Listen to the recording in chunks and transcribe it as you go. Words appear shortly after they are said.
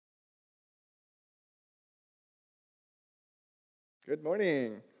Good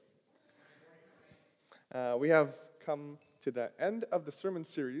morning. We have come to the end of the sermon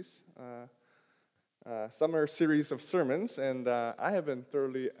series, summer series of sermons, and I have been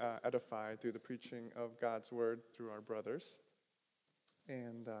thoroughly edified through the preaching of God's word through our brothers.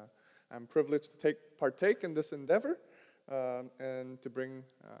 And I'm privileged to partake in this endeavor and to bring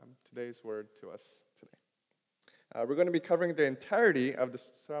today's word to us today. We're going to be covering the entirety of the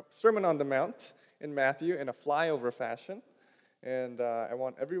Sermon on the Mount in Matthew in a flyover fashion. And I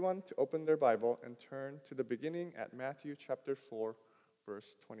want everyone to open their Bible and turn to the beginning at Matthew chapter 4,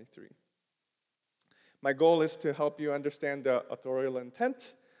 verse 23. My goal is to help you understand the authorial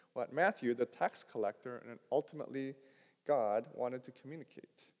intent, what Matthew, the tax collector, and ultimately God wanted to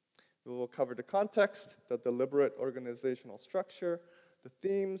communicate. We will cover the context, the deliberate organizational structure, the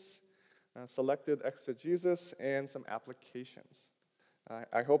themes, selected exegesis, and some applications.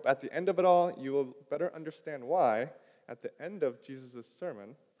 I hope at the end of it all, you will better understand why, at the end of Jesus'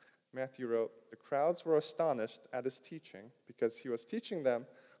 sermon, Matthew wrote, "The crowds were astonished at his teaching because he was teaching them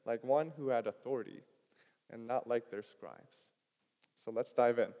like one who had authority and not like their scribes." So let's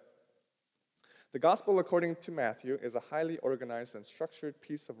dive in. The Gospel according to Matthew is a highly organized and structured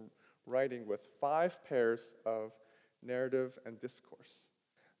piece of writing with 5 pairs of narrative and discourse.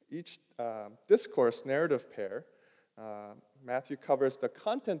 Each discourse narrative pair, Matthew covers the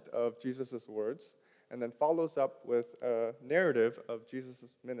content of Jesus' words and then follows up with a narrative of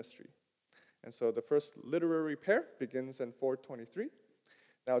Jesus' ministry. And so the first literary pair begins in 4:23.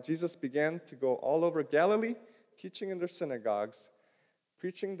 Now Jesus began to go all over Galilee, teaching in their synagogues,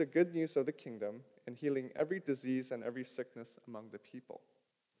 preaching the good news of the kingdom, and healing every disease and every sickness among the people.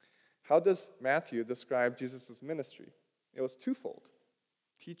 How does Matthew describe Jesus' ministry? It was twofold,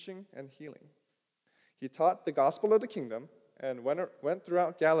 teaching and healing. He taught the gospel of the kingdom and went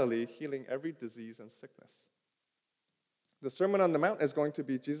throughout Galilee, healing every disease and sickness. The Sermon on the Mount is going to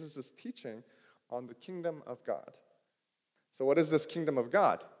be Jesus' teaching on the kingdom of God. So what is this kingdom of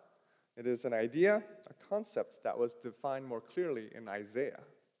God? It is an idea, a concept that was defined more clearly in Isaiah.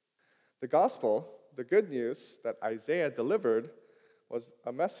 The gospel, the good news that Isaiah delivered, was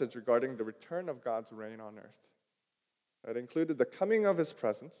a message regarding the return of God's reign on earth. It included the coming of his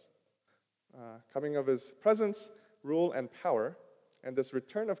presence, rule, and power, and this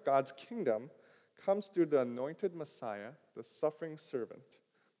return of God's kingdom comes through the anointed Messiah, the suffering servant.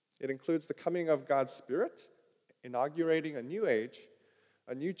 It includes the coming of God's Spirit, inaugurating a new age,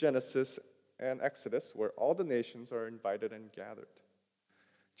 a new Genesis and Exodus, where all the nations are invited and gathered.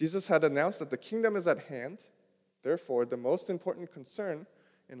 Jesus had announced that the kingdom is at hand. Therefore, the most important concern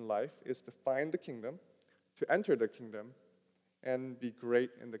in life is to find the kingdom, to enter the kingdom, and be great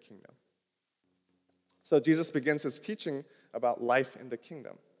in the kingdom. So Jesus begins his teaching about life in the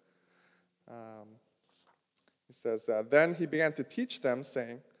kingdom. He says, "Then he began to teach them,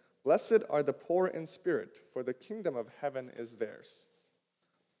 saying, 'Blessed are the poor in spirit, for the kingdom of heaven is theirs.'"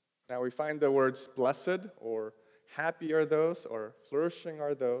 Now we find the words blessed or happy are those or flourishing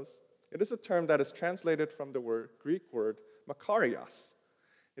are those. It is a term that is translated from the Greek word makarios.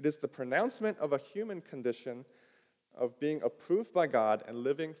 It is the pronouncement of a human condition of being approved by God and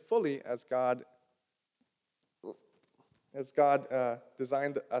living fully as God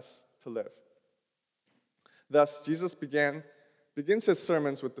designed us to live. Thus, Jesus begins his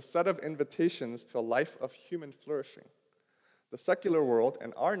sermons with the set of invitations to a life of human flourishing. The secular world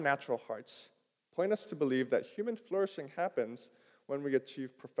and our natural hearts point us to believe that human flourishing happens when we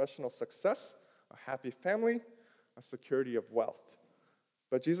achieve professional success, a happy family, a security of wealth.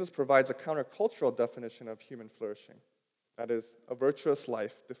 But Jesus provides a countercultural definition of human flourishing, that is, a virtuous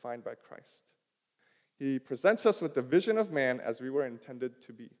life defined by Christ. He presents us with the vision of man as we were intended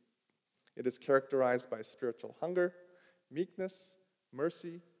to be. It is characterized by spiritual hunger, meekness,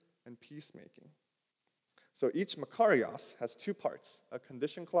 mercy, and peacemaking. So each makarios has 2 parts, a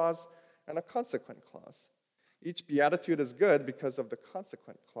condition clause and a consequent clause. Each beatitude is good because of the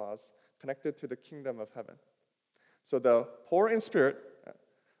consequent clause connected to the kingdom of heaven. So the poor in spirit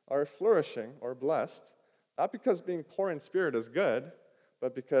are flourishing or blessed, not because being poor in spirit is good,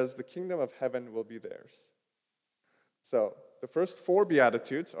 but because the kingdom of heaven will be theirs. So the first 4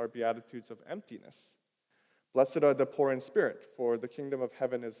 beatitudes are beatitudes of emptiness. Blessed are the poor in spirit, for the kingdom of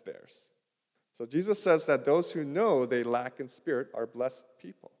heaven is theirs. So Jesus says that those who know they lack in spirit are blessed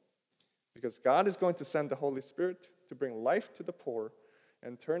people, because God is going to send the Holy Spirit to bring life to the poor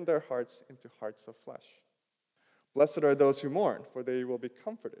and turn their hearts into hearts of flesh. Blessed are those who mourn, for they will be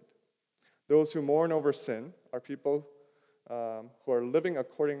comforted. Those who mourn over sin are people who are living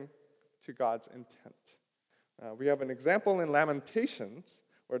according to God's intent. We have an example in Lamentations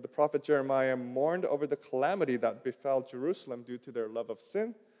where the prophet Jeremiah mourned over the calamity that befell Jerusalem due to their love of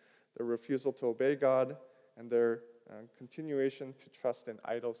sin, their refusal to obey God, and their continuation to trust in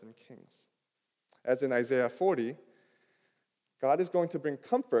idols and kings. As in Isaiah 40, God is going to bring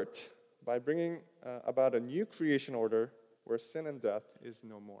comfort by bringing about a new creation order where sin and death is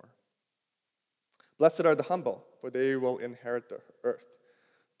no more. Blessed are the humble, for they will inherit the earth.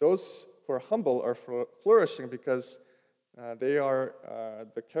 Those who are humble are flourishing because they are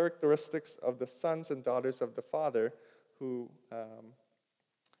the characteristics of the sons and daughters of the Father who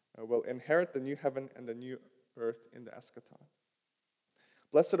will inherit the new heaven and the new earth in the eschaton.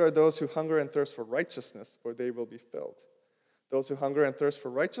 Blessed are those who hunger and thirst for righteousness, for they will be filled. Those who hunger and thirst for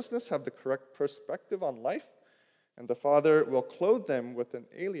righteousness have the correct perspective on life, and the Father will clothe them with an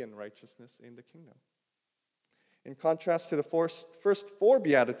alien righteousness in the kingdom. In contrast to the first four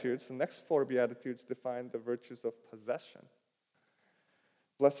Beatitudes, the next four Beatitudes define the virtues of possession.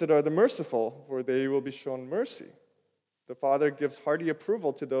 Blessed are the merciful, for they will be shown mercy. The Father gives hearty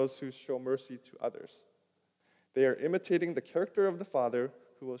approval to those who show mercy to others. They are imitating the character of the Father,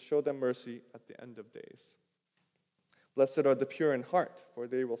 who will show them mercy at the end of days. Blessed are the pure in heart, for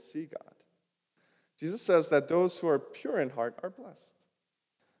they will see God. Jesus says that those who are pure in heart are blessed.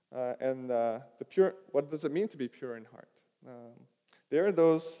 What does it mean to be pure in heart? They are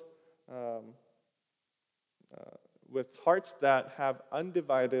those with hearts that have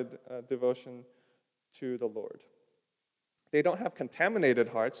undivided devotion to the Lord. They don't have contaminated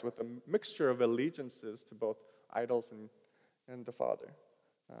hearts with a mixture of allegiances to both idols and the Father.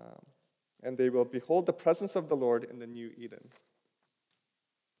 And they will behold the presence of the Lord in the new Eden.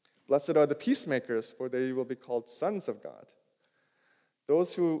 Blessed are the peacemakers, for they will be called sons of God.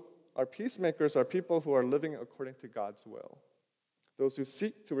 Those who are peacemakers are people who are living according to God's will. Those who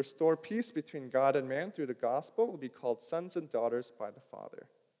seek to restore peace between God and man through the gospel will be called sons and daughters by the Father.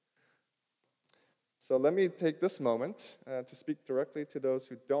 So let me take this moment to speak directly to those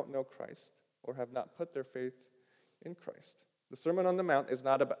who don't know Christ or have not put their faith in Christ. The Sermon on the Mount is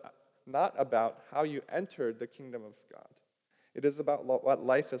not about how you entered the kingdom of God. It is about what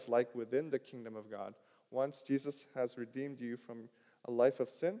life is like within the kingdom of God once Jesus has redeemed you from a life of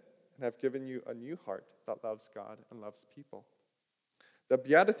sin and have given you a new heart that loves God and loves people. The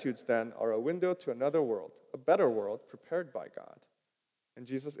Beatitudes, then, are a window to another world, a better world prepared by God. And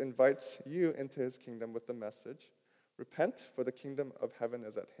Jesus invites you into his kingdom with the message, repent, for the kingdom of heaven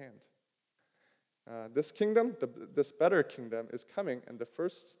is at hand. This kingdom, this better kingdom, is coming, and the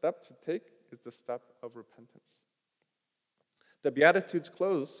first step to take is the step of repentance. The Beatitudes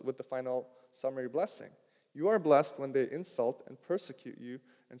close with the final summary blessing. You are blessed when they insult and persecute you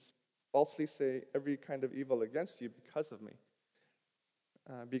and falsely say every kind of evil against you because of me.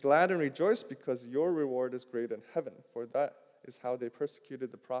 Be glad and rejoice because your reward is great in heaven, for that is how they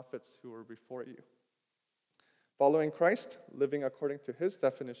persecuted the prophets who were before you. Following Christ, living according to his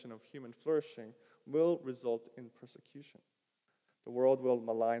definition of human flourishing, will result in persecution. The world will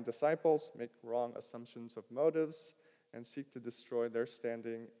malign disciples, make wrong assumptions of motives, and seek to destroy their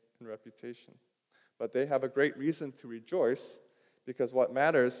standing and reputation. But they have a great reason to rejoice, because what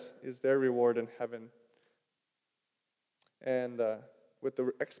matters is their reward in heaven. And with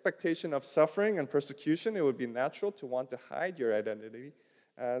the expectation of suffering and persecution, it would be natural to want to hide your identity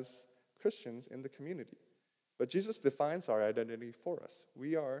as Christians in the community. But Jesus defines our identity for us.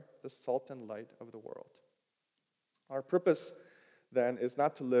 We are the salt and light of the world. Our purpose, then, is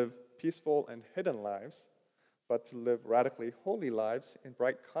not to live peaceful and hidden lives, but to live radically holy lives in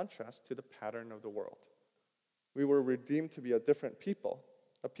bright contrast to the pattern of the world. We were redeemed to be a different people,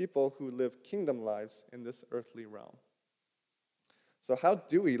 a people who live kingdom lives in this earthly realm. So how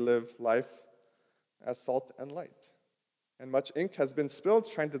do we live life as salt and light? And much ink has been spilled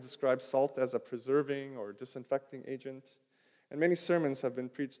trying to describe salt as a preserving or disinfecting agent, and many sermons have been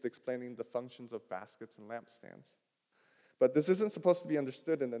preached explaining the functions of baskets and lampstands. But this isn't supposed to be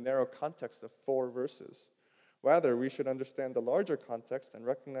understood in the narrow context of 4 verses. Rather, we should understand the larger context and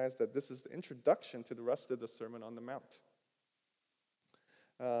recognize that this is the introduction to the rest of the Sermon on the Mount.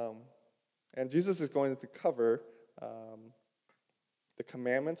 And Jesus is going to cover the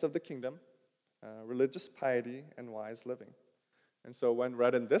commandments of the kingdom, religious piety, and wise living. And so when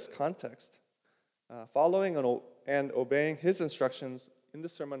read in this context, following and obeying his instructions in the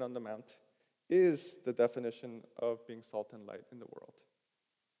Sermon on the Mount is the definition of being salt and light in the world.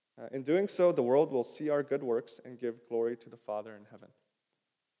 In doing so, the world will see our good works and give glory to the Father in heaven.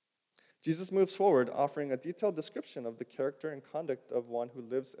 Jesus moves forward, offering a detailed description of the character and conduct of one who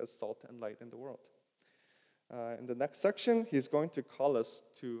lives as salt and light in the world. In the next section, he's going to call us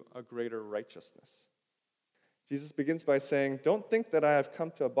to a greater righteousness. Jesus begins by saying, "Don't think that I have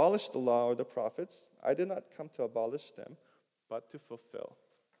come to abolish the law or the prophets. I did not come to abolish them, but to fulfill."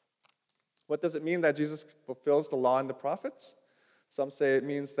 What does it mean that Jesus fulfills the law and the prophets? Some say it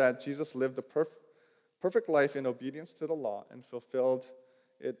means that Jesus lived a perfect life in obedience to the law and fulfilled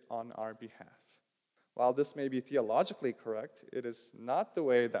it on our behalf. While this may be theologically correct, it is not the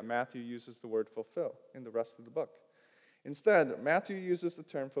way that Matthew uses the word fulfill in the rest of the book. Instead, Matthew uses the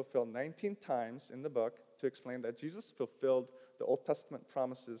term fulfill 19 times in the book to explain that Jesus fulfilled the Old Testament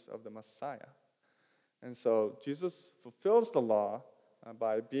promises of the Messiah. And so Jesus fulfills the law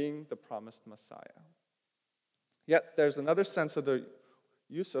by being the promised Messiah. Yet there's another sense of the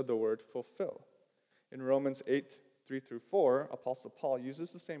use of the word fulfill. In Romans 8:3-4, Apostle Paul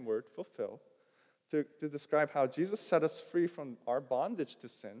uses the same word, fulfill, to describe how Jesus set us free from our bondage to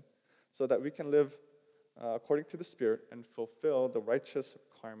sin so that we can live according to the Spirit and fulfill the righteous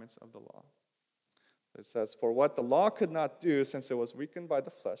requirements of the law. It says, "For what the law could not do, since it was weakened by the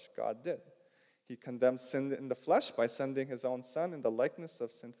flesh, God did. He condemned sin in the flesh by sending his own Son in the likeness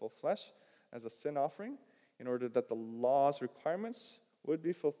of sinful flesh as a sin offering, in order that the law's requirements would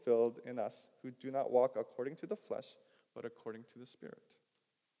be fulfilled in us who do not walk according to the flesh, but according to the Spirit."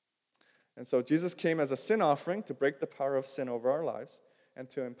 And so Jesus came as a sin offering to break the power of sin over our lives and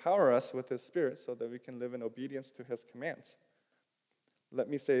to empower us with his Spirit so that we can live in obedience to his commands. Let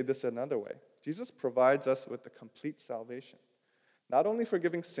me say this another way. Jesus provides us with the complete salvation, not only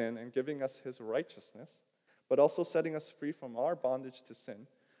forgiving sin and giving us his righteousness, but also setting us free from our bondage to sin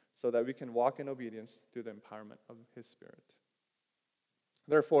so that we can walk in obedience through the empowerment of his Spirit.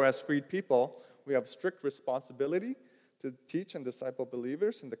 Therefore, as freed people, we have strict responsibility to teach and disciple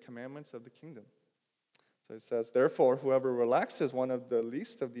believers in the commandments of the kingdom. So it says, "Therefore, whoever relaxes one of the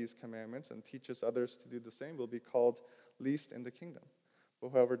least of these commandments and teaches others to do the same will be called least in the kingdom. But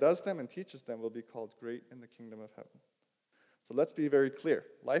whoever does them and teaches them will be called great in the kingdom of heaven." So let's be very clear.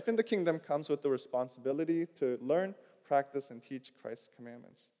 Life in the kingdom comes with the responsibility to learn, practice, and teach Christ's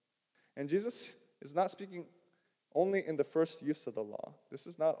commandments. And Jesus is not speaking only in the first use of the law. This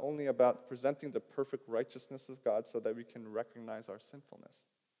is not only about presenting the perfect righteousness of God so that we can recognize our sinfulness.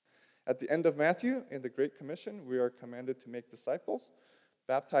 At the end of Matthew, in the Great Commission, we are commanded to make disciples,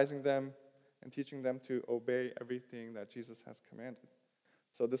 baptizing them and teaching them to obey everything that Jesus has commanded.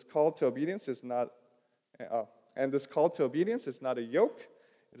 So this call to obedience is not, a yoke.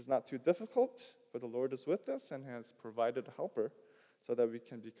 It is not too difficult, for the Lord is with us and has provided a helper so that we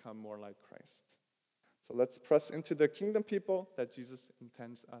can become more like Christ. So let's press into the kingdom people that Jesus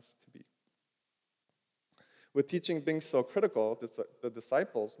intends us to be. With teaching being so critical, the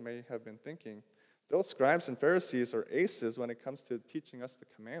disciples may have been thinking, those scribes and Pharisees are aces when it comes to teaching us the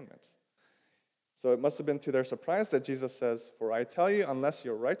commandments. So it must have been to their surprise that Jesus says, "For I tell you, unless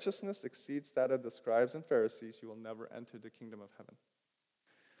your righteousness exceeds that of the scribes and Pharisees, you will never enter the kingdom of heaven."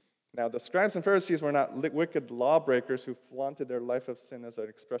 Now, the scribes and Pharisees were not wicked lawbreakers who flaunted their life of sin as an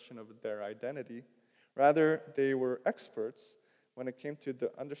expression of their identity. Rather, they were experts when it came to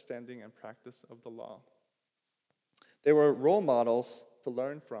the understanding and practice of the law. They were role models to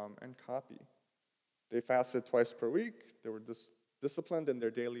learn from and copy. They fasted twice per week. They were disciplined in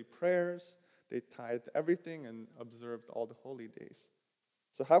their daily prayers. They tithed everything and observed all the holy days.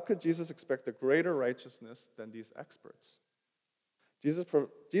 So how could Jesus expect a greater righteousness than these experts?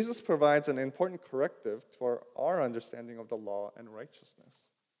 Jesus provides an important corrective to our understanding of the law and righteousness.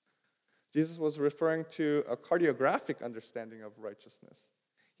 Jesus was referring to a cartographic understanding of righteousness.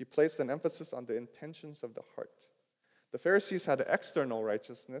 He placed an emphasis on the intentions of the heart. The Pharisees had an external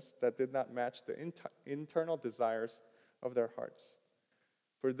righteousness that did not match the internal desires of their hearts.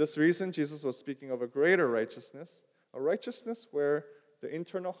 For this reason, Jesus was speaking of a greater righteousness, a righteousness where the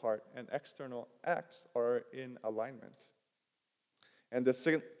internal heart and external acts are in alignment. And this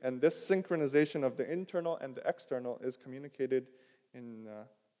synchronization of the internal and the external is communicated in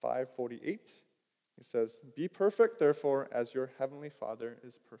 5:48. He says, "Be perfect, therefore, as your heavenly Father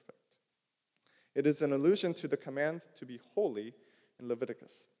is perfect." It is an allusion to the command to be holy in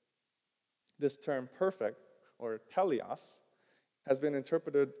Leviticus. This term perfect, or teleos, has been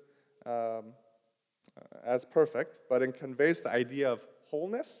interpreted as perfect, but it conveys the idea of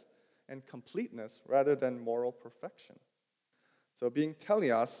wholeness and completeness rather than moral perfection. So being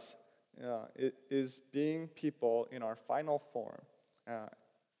teleos is being people in our final form,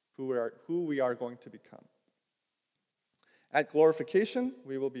 who we are going to become. At glorification,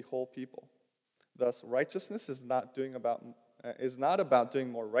 we will be whole people. Thus, righteousness is not about doing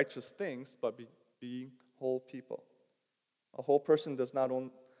more righteous things, but being whole people. A whole person does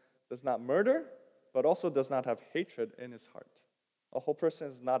not murder, but also does not have hatred in his heart. A whole person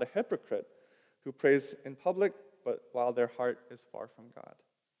is not a hypocrite, who praise in public, but while their heart is far from God.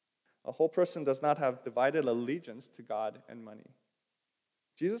 A whole person does not have divided allegiance to God and money.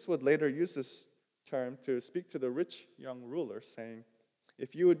 Jesus would later use this term to speak to the rich young ruler, saying,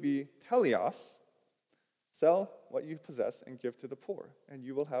 "If you would be teleos, sell what you possess and give to the poor, and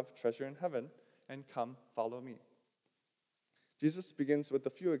you will have treasure in heaven, and come, follow me." Jesus begins with a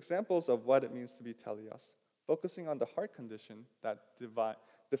few examples of what it means to be teleos, focusing on the heart condition that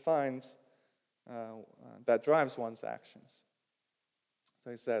drives one's actions. So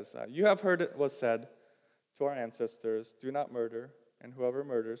he says, "You have heard it was said to our ancestors, 'Do not murder, and whoever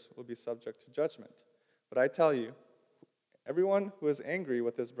murders will be subject to judgment.' But I tell you, everyone who is angry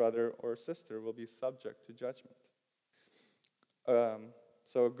with his brother or sister will be subject to judgment."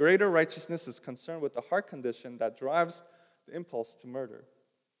 So greater righteousness is concerned with the heart condition that drives the impulse to murder.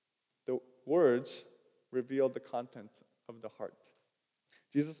 The words reveal the content of the heart.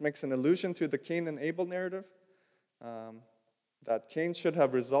 Jesus makes an allusion to the Cain and Abel narrative, that Cain should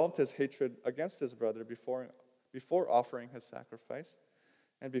have resolved his hatred against his brother before offering his sacrifice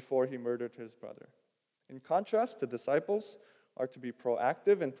and before he murdered his brother. In contrast, the disciples are to be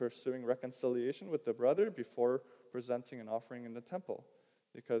proactive in pursuing reconciliation with the brother before presenting an offering in the temple,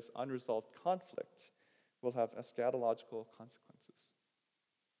 because unresolved conflict will have eschatological consequences.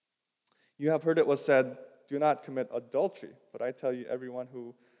 "You have heard it was said, 'Do not commit adultery,' but I tell you, everyone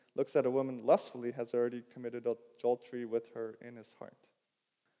who looks at a woman lustfully has already committed adultery with her in his heart."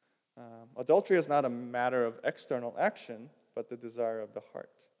 Adultery is not a matter of external action, but the desire of the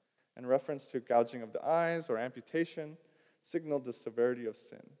heart. In reference to gouging of the eyes or amputation, signaled the severity of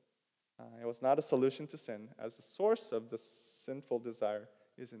sin. It was not a solution to sin, as the source of the sinful desire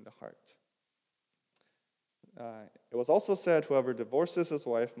is in the heart. It was also said, "Whoever divorces his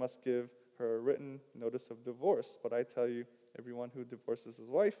wife must give her a written notice of divorce. But I tell you, everyone who divorces his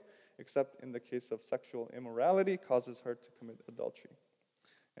wife, except in the case of sexual immorality, causes her to commit adultery."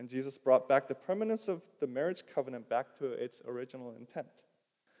 And Jesus brought back the permanence of the marriage covenant back to its original intent.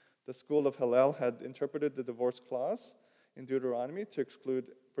 The school of Hillel had interpreted the divorce clause in Deuteronomy to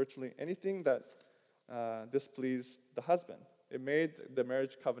exclude virtually anything that displeased the husband. It made the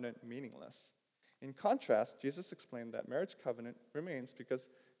marriage covenant meaningless. In contrast, Jesus explained that marriage covenant remains because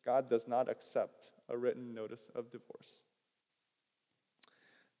God does not accept a written notice of divorce.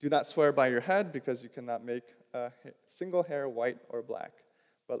 "Do not swear by your head, because you cannot make a single hair white or black.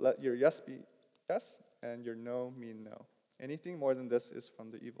 But let your yes be yes, and your no mean no. Anything more than this is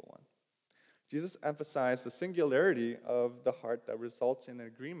from the evil one." Jesus emphasized the singularity of the heart that results in an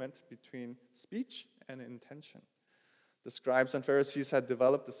agreement between speech and intention. The scribes and Pharisees had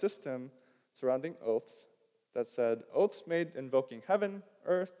developed a system surrounding oaths that said oaths made invoking heaven,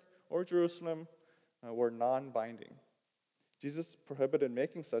 earth, or Jerusalem were non-binding. Jesus prohibited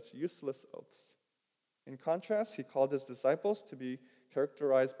making such useless oaths. In contrast, he called his disciples to be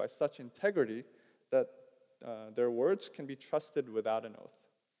characterized by such integrity that their words can be trusted without an oath.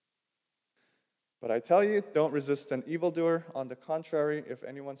 "But I tell you, don't resist an evildoer. On the contrary, if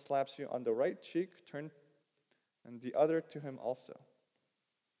anyone slaps you on the right cheek, turn and the other to him also."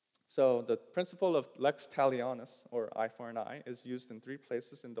 So the principle of lex talionis, or eye for an eye, is used in 3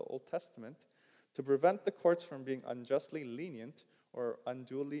 places in the Old Testament to prevent the courts from being unjustly lenient or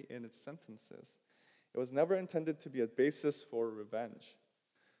unduly in its sentences. It was never intended to be a basis for revenge.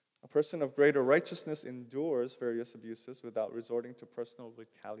 A person of greater righteousness endures various abuses without resorting to personal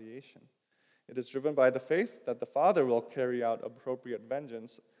retaliation. It is driven by the faith that the Father will carry out appropriate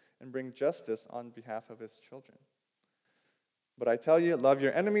vengeance and bring justice on behalf of his children. "But I tell you, love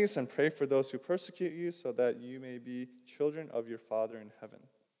your enemies and pray for those who persecute you, so that you may be children of your Father in heaven."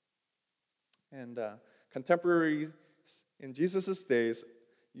 And contemporaries in Jesus' days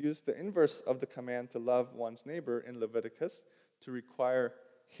used the inverse of the command to love one's neighbor in Leviticus to require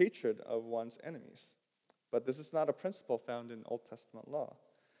hatred of one's enemies. But this is not a principle found in Old Testament law.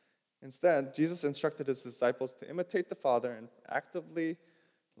 Instead, Jesus instructed his disciples to imitate the Father and actively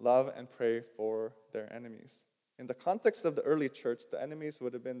love and pray for their enemies. In the context of the early church, the enemies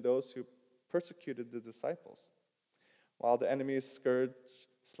would have been those who persecuted the disciples. While the enemies scourged,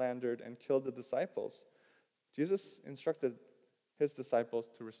 slandered, and killed the disciples, Jesus instructed his disciples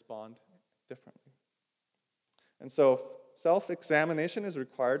to respond differently. And so self-examination is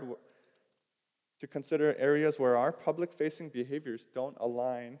required to consider areas where our public-facing behaviors don't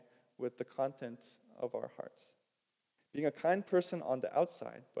align with the content of our hearts. Being a kind person on the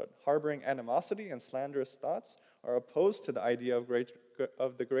outside, but harboring animosity and slanderous thoughts are opposed to the idea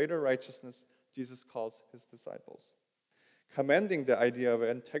of the greater righteousness Jesus calls his disciples. Commending the idea of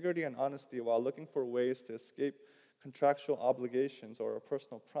integrity and honesty while looking for ways to escape contractual obligations or a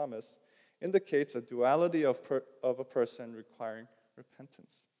personal promise indicates a duality of a person requiring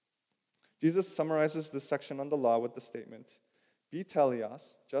repentance. Jesus summarizes this section on the law with the statement, "Be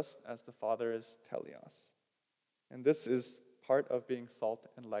teleos, just as the Father is teleos." And this is part of being salt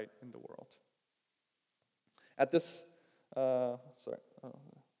and light in the world. At this,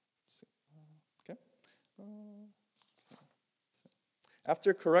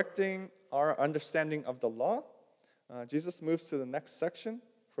 After correcting our understanding of the law, Jesus moves to the next section,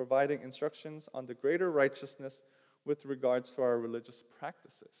 providing instructions on the greater righteousness with regards to our religious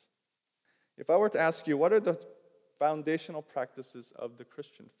practices. If I were to ask you, what are the foundational practices of the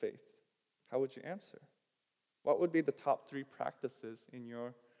Christian faith? How would you answer? What would be the top 3 practices in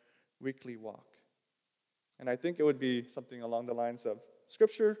your weekly walk? And I think it would be something along the lines of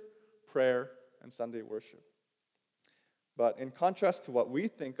Scripture, prayer, and Sunday worship. But in contrast to what we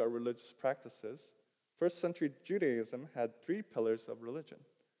think are religious practices, first century Judaism had 3 pillars of religion: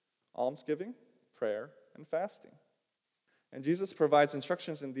 almsgiving, prayer, and fasting. And Jesus provides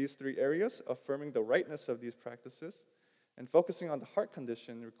instructions in these 3 areas, affirming the rightness of these practices and focusing on the heart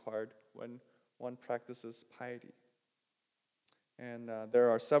condition required when one practices piety. And there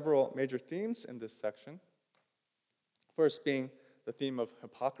are several major themes in this section. First being the theme of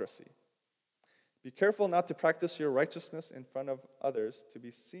hypocrisy. Be careful not to practice your righteousness in front of others to be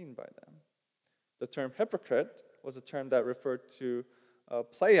seen by them. The term hypocrite was a term that referred to a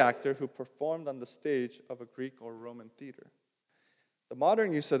play actor who performed on the stage of a Greek or Roman theater. The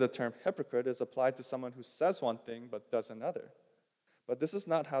modern use of the term hypocrite is applied to someone who says one thing but does another. But this is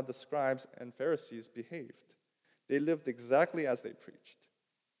not how the scribes and Pharisees behaved. They lived exactly as they preached.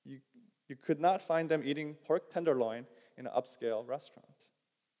 You could not find them eating pork tenderloin in an upscale restaurant.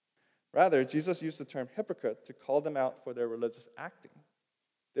 Rather, Jesus used the term hypocrite to call them out for their religious acting.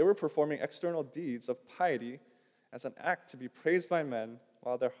 They were performing external deeds of piety as an act to be praised by men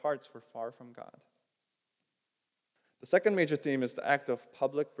while their hearts were far from God. The second major theme is the act of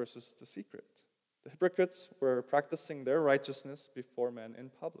public versus the secret. The hypocrites were practicing their righteousness before men in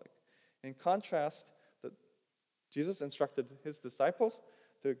public. In contrast, Jesus instructed his disciples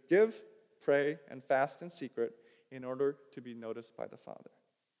to give, pray, and fast in secret in order to be noticed by the Father.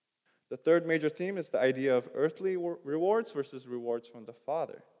 The third major theme is the idea of earthly rewards versus rewards from the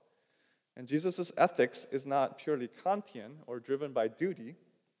Father. And Jesus' ethics is not purely Kantian or driven by duty.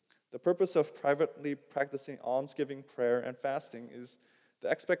 The purpose of privately practicing almsgiving, prayer, and fasting is the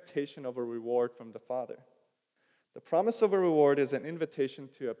expectation of a reward from the Father. The promise of a reward is an invitation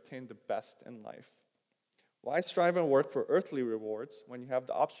to obtain the best in life. Why strive and work for earthly rewards when you have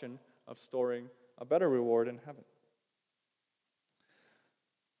the option of storing a better reward in heaven?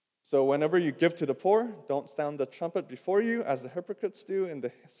 So whenever you give to the poor, don't sound the trumpet before you, as the hypocrites do in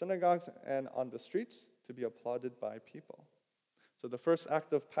the synagogues and on the streets, to be applauded by people. So the first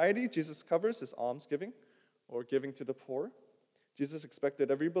act of piety Jesus covers is almsgiving, or giving to the poor. Jesus expected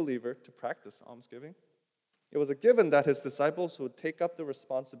every believer to practice almsgiving. It was a given that his disciples would take up the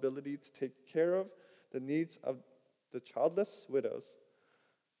responsibility to take care of the needs of the childless, widows,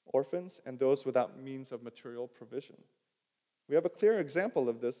 orphans, and those without means of material provision. We have a clear example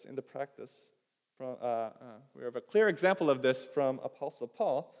of this in the practice. We have a clear example of this from Apostle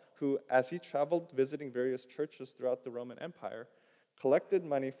Paul, who, as he traveled visiting various churches throughout the Roman Empire, collected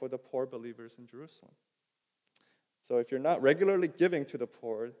money for the poor believers in Jerusalem. So if you're not regularly giving to the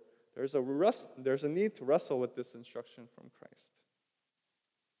poor, there's a need to wrestle with this instruction from Christ.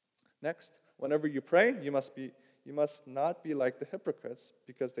 Next, whenever you pray, you must not be like the hypocrites,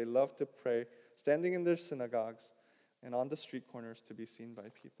 because they love to pray standing in their synagogues and on the street corners to be seen by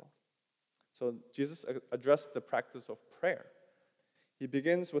people. So Jesus addressed the practice of prayer. He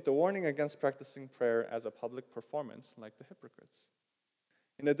begins with a warning against practicing prayer as a public performance like the hypocrites.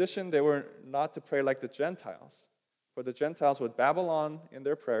 In addition, they were not to pray like the Gentiles, for the Gentiles would babble on in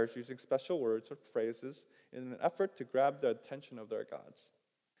their prayers using special words or phrases in an effort to grab the attention of their gods.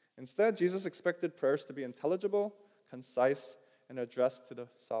 Instead, Jesus expected prayers to be intelligible, concise, and addressed to the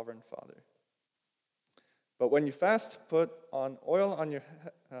sovereign Father. But when you fast, put oil on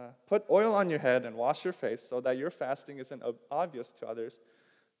your head and wash your face, so that your fasting isn't obvious to others,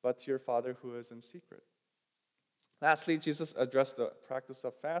 but to your Father who is in secret. Lastly, Jesus addressed the practice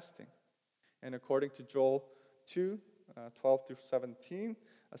of fasting. And according to Joel 2:12-17,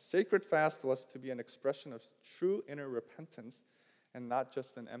 a sacred fast was to be an expression of true inner repentance and not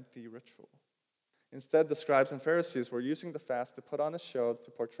just an empty ritual. Instead, the scribes and Pharisees were using the fast to put on a show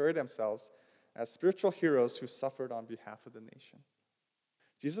to portray themselves as spiritual heroes who suffered on behalf of the nation.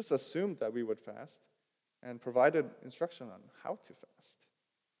 Jesus assumed that we would fast and provided instruction on how to fast.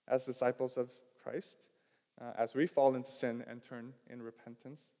 As disciples of Christ, as we fall into sin and turn in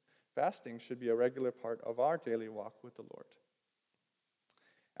repentance, Fasting should be a regular part of our daily walk with the Lord.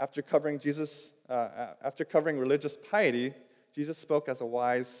 After covering religious piety, Jesus spoke as a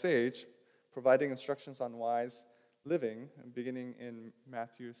wise sage, providing instructions on wise living, beginning in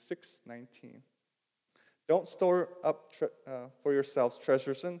Matthew 6:19. Don't store up for yourselves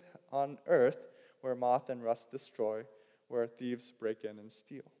treasures on earth, where moth and rust destroy, where thieves break in and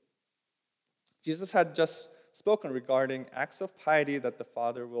steal. Jesus had just spoken regarding acts of piety that the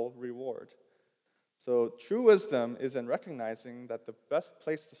Father will reward. So true wisdom is in recognizing that the best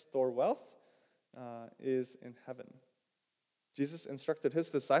place to store wealth is in heaven. Jesus instructed his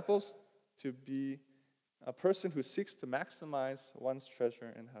disciples to be a person who seeks to maximize one's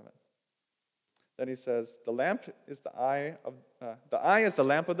treasure in heaven. Then he says, the eye is the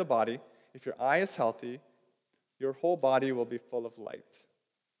lamp of the body. If your eye is healthy, your whole body will be full of light.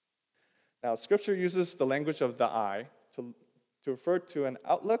 Now, Scripture uses the language of the eye to refer to an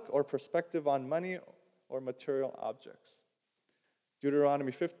outlook or perspective on money or material objects.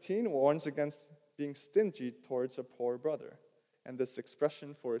 Deuteronomy 15 warns against being stingy towards a poor brother, and this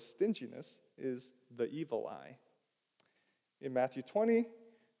expression for stinginess is the evil eye. In Matthew 20,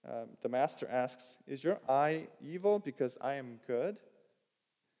 the master asks, is your eye evil because I am good?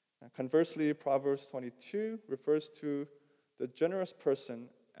 Conversely, Proverbs 22 refers to the generous person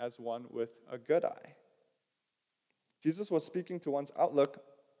as one with a good eye. Jesus was speaking to one's outlook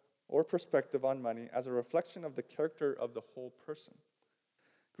or perspective on money as a reflection of the character of the whole person.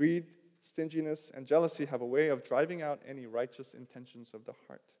 Greed, stinginess, and jealousy have a way of driving out any righteous intentions of the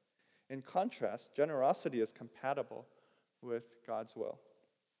heart. In contrast, generosity is compatible with God's will.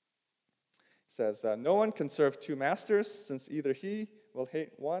 It says, no one can serve two masters, since either he will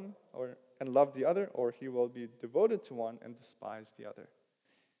hate one and love the other, or he will be devoted to one and despise the other.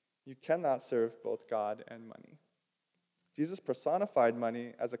 You cannot serve both God and money. Jesus personified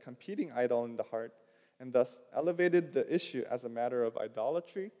money as a competing idol in the heart, and thus elevated the issue as a matter of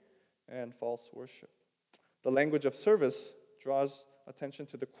idolatry and false worship. The language of service draws attention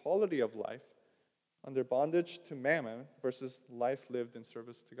to the quality of life under bondage to mammon versus life lived in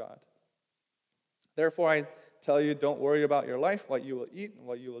service to God. Therefore, I tell you, don't worry about your life, what you will eat and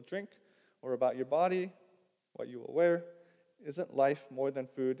what you will drink, or about your body, what you will wear. Isn't life more than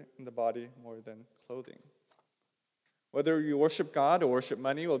food, and the body more than clothing? Whether you worship God or worship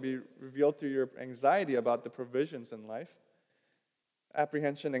money will be revealed through your anxiety about the provisions in life.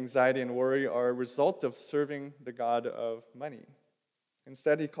 Apprehension, anxiety, and worry are a result of serving the God of money.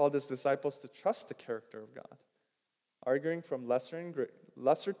 Instead, he called his disciples to trust the character of God. Arguing from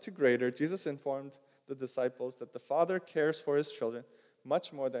lesser to greater, Jesus informed the disciples that the Father cares for his children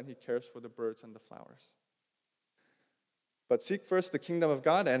much more than he cares for the birds and the flowers. But seek first the kingdom of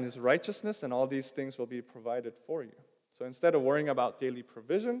God and his righteousness, and all these things will be provided for you. So instead of worrying about daily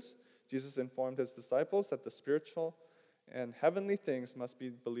provisions, Jesus informed his disciples that the spiritual and heavenly things must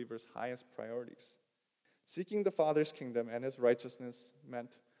be believers' highest priorities. Seeking the Father's kingdom and his righteousness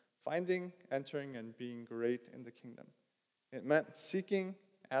meant finding, entering, and being great in the kingdom. It meant seeking,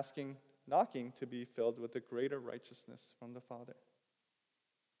 asking, knocking to be filled with the greater righteousness from the Father.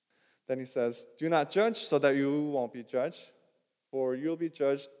 Then he says, do not judge so that you won't be judged, for you'll be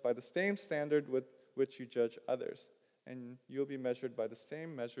judged by the same standard with which you judge others, and you'll be measured by the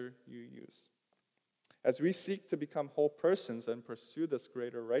same measure you use. As we seek to become whole persons and pursue this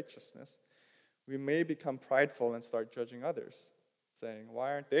greater righteousness, we may become prideful and start judging others, saying,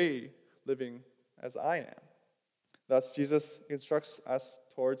 why aren't they living as I am? Thus, Jesus instructs us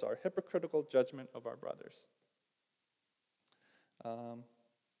towards our hypocritical judgment of our brothers.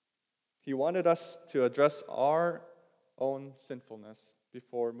 He wanted us to address our own sinfulness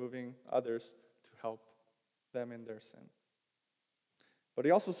before moving others to help them in their sin. But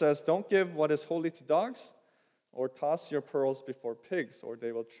he also says, don't give what is holy to dogs, or toss your pearls before pigs, or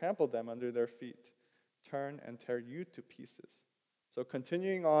they will trample them under their feet, turn and tear you to pieces. So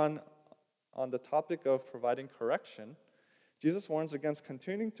continuing on the topic of providing correction, Jesus warns against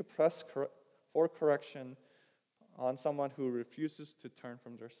continuing to press for correction on someone who refuses to turn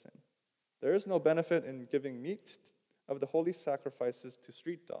from their sin. There is no benefit in giving meat of the holy sacrifices to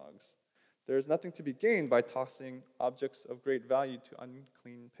street dogs. There is nothing to be gained by tossing objects of great value to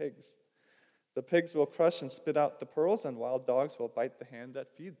unclean pigs. The pigs will crush and spit out the pearls, and wild dogs will bite the hand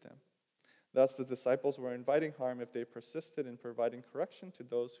that feed them. Thus, the disciples were inviting harm if they persisted in providing correction to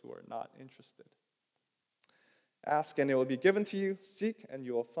those who are not interested. Ask, and it will be given to you. Seek, and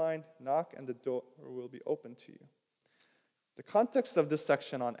you will find. Knock, and the door will be opened to you. The context of this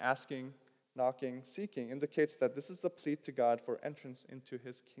section on asking, knocking, seeking indicates that this is the plea to God for entrance into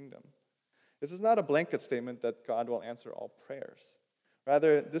his kingdom. This is not a blanket statement that God will answer all prayers.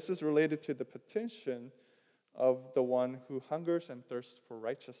 Rather, this is related to the petition of the one who hungers and thirsts for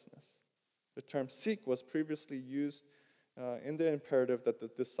righteousness. The term seek was previously used in the imperative that the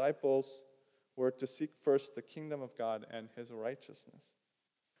disciples were to seek first the kingdom of God and his righteousness.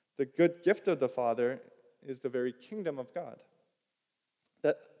 The good gift of the Father is the very kingdom of God.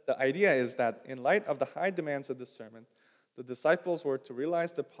 The idea is that in light of the high demands of the sermon, the disciples were to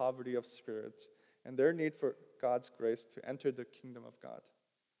realize the poverty of spirits and their need for God's grace to enter the kingdom of God.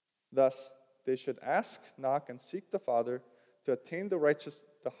 Thus, they should ask, knock, and seek the Father to attain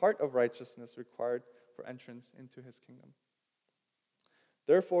the heart of righteousness required for entrance into his kingdom.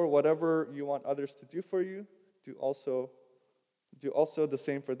 Therefore, whatever you want others to do for you, do also the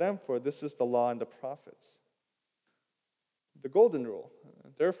same for them, for this is the law and the prophets. The golden rule,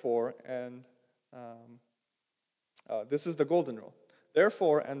 therefore, and this is the golden rule.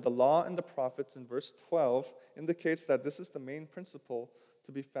 Therefore, and the law and the prophets in verse 12 indicates that this is the main principle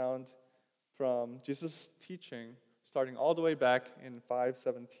to be found from Jesus' teaching starting all the way back in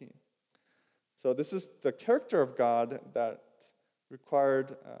 5:17. So this is the character of God that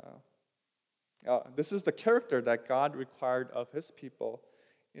required, this is the character that God required of his people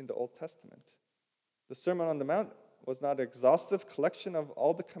in the Old Testament. The Sermon on the Mount was not an exhaustive collection of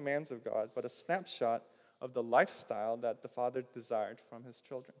all the commands of God, but a snapshot of the lifestyle that the Father desired from his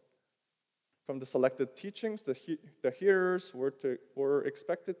children. From the selected teachings, the hearers were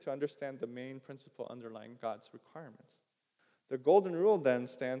expected to understand the main principle underlying God's requirements. The golden rule then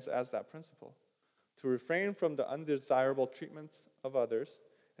stands as that principle: to refrain from the undesirable treatments of others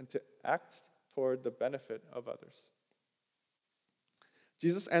and to act toward the benefit of others.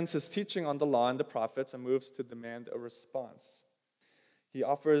 Jesus ends his teaching on the law and the prophets and moves to demand a response. He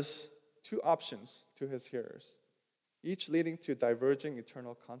offers two options to his hearers, each leading to diverging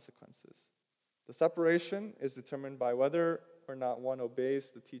eternal consequences. The separation is determined by whether or not one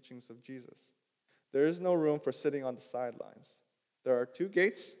obeys the teachings of Jesus. There is no room for sitting on the sidelines. There are two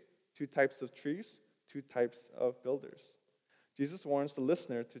gates, two types of trees, two types of builders. Jesus warns the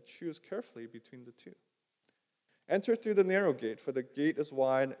listener to choose carefully between the two. Enter through the narrow gate, for the gate is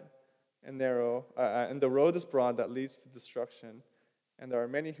wide and narrow, and the road is broad that leads to destruction, and there are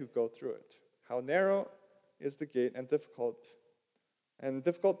many who go through it. How narrow is the gate and difficult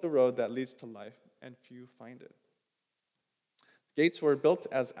the road that leads to life, and few find it. Gates were built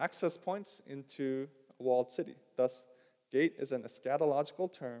as access points into a walled city. Thus, gate is an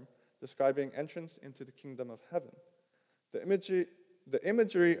eschatological term describing entrance into the kingdom of heaven. The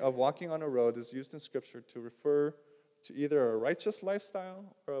imagery of walking on a road is used in Scripture to refer to either a righteous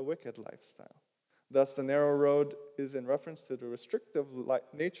lifestyle or a wicked lifestyle. Thus, the narrow road is in reference to the restrictive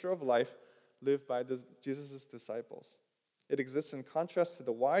nature of life lived by Jesus' disciples. It exists in contrast to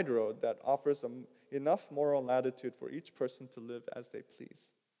the wide road that offers enough moral latitude for each person to live as they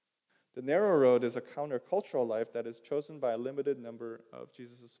please. The narrow road is a countercultural life that is chosen by a limited number of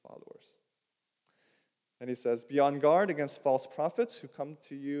Jesus' followers. And he says, "Be on guard against false prophets who come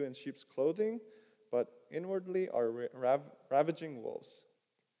to you in sheep's clothing, but inwardly are ravaging wolves."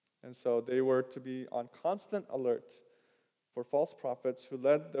 And so they were to be on constant alert for false prophets who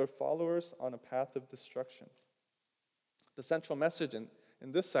led their followers on a path of destruction. The central message in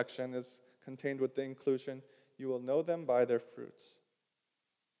this section is contained with the inclusion, "You will know them by their fruits."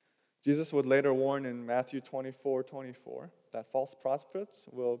 Jesus would later warn in Matthew 24:24 that false prophets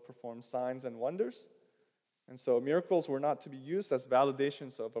will perform signs and wonders. And so miracles were not to be used as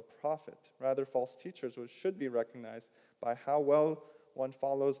validations of a prophet. Rather, false teachers should be recognized by how well one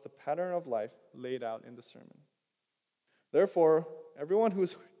follows the pattern of life laid out in the sermon. Therefore, everyone who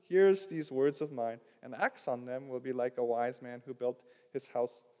hears these words of mine and acts on them will be like a wise man who built his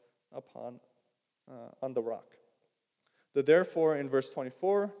house on the rock. The therefore in verse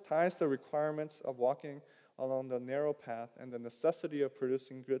 24 ties the requirements of walking along the narrow path and the necessity of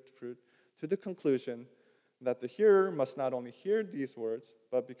producing good fruit to the conclusion that the hearer must not only hear these words,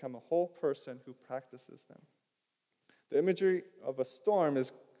 but become a whole person who practices them. The imagery of a storm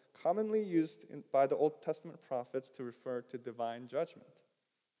is commonly used by the Old Testament prophets to refer to divine judgment.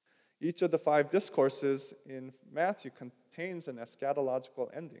 Each of the 5 discourses in Matthew contains an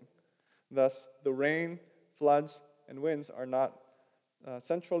eschatological ending. Thus, the rain, floods, and winds are not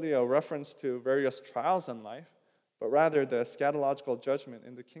centrally a reference to various trials in life, but rather the eschatological judgment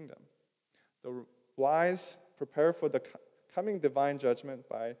in the kingdom. The wise prepare for the coming divine judgment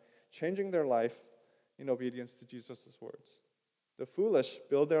by changing their life in obedience to Jesus' words. The foolish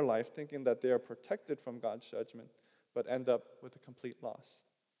build their life thinking that they are protected from God's judgment, but end up with a complete loss.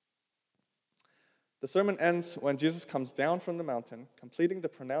 The sermon ends when Jesus comes down from the mountain, completing the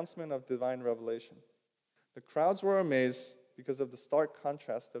pronouncement of divine revelation. The crowds were amazed because of the stark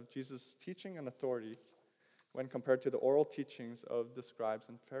contrast of Jesus' teaching and authority when compared to the oral teachings of the scribes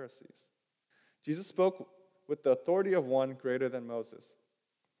and Pharisees. Jesus spoke with the authority of one greater than Moses.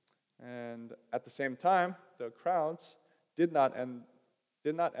 And at the same time, the crowds did not end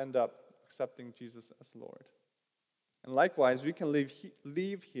up accepting Jesus as Lord. And likewise, we can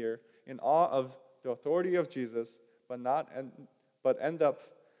leave here in awe of the authority of Jesus, but not end up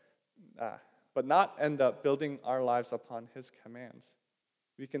building our lives upon his commands.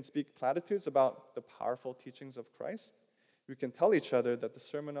 We can speak platitudes about the powerful teachings of Christ. We can tell each other that the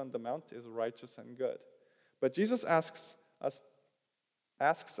Sermon on the Mount is righteous and good. But Jesus asks us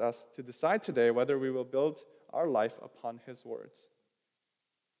to decide today whether we will build our life upon his words,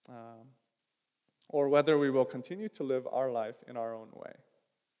 or whether we will continue to live our life in our own way.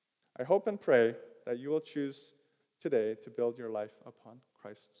 I hope and pray that you will choose today to build your life upon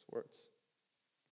Christ's words.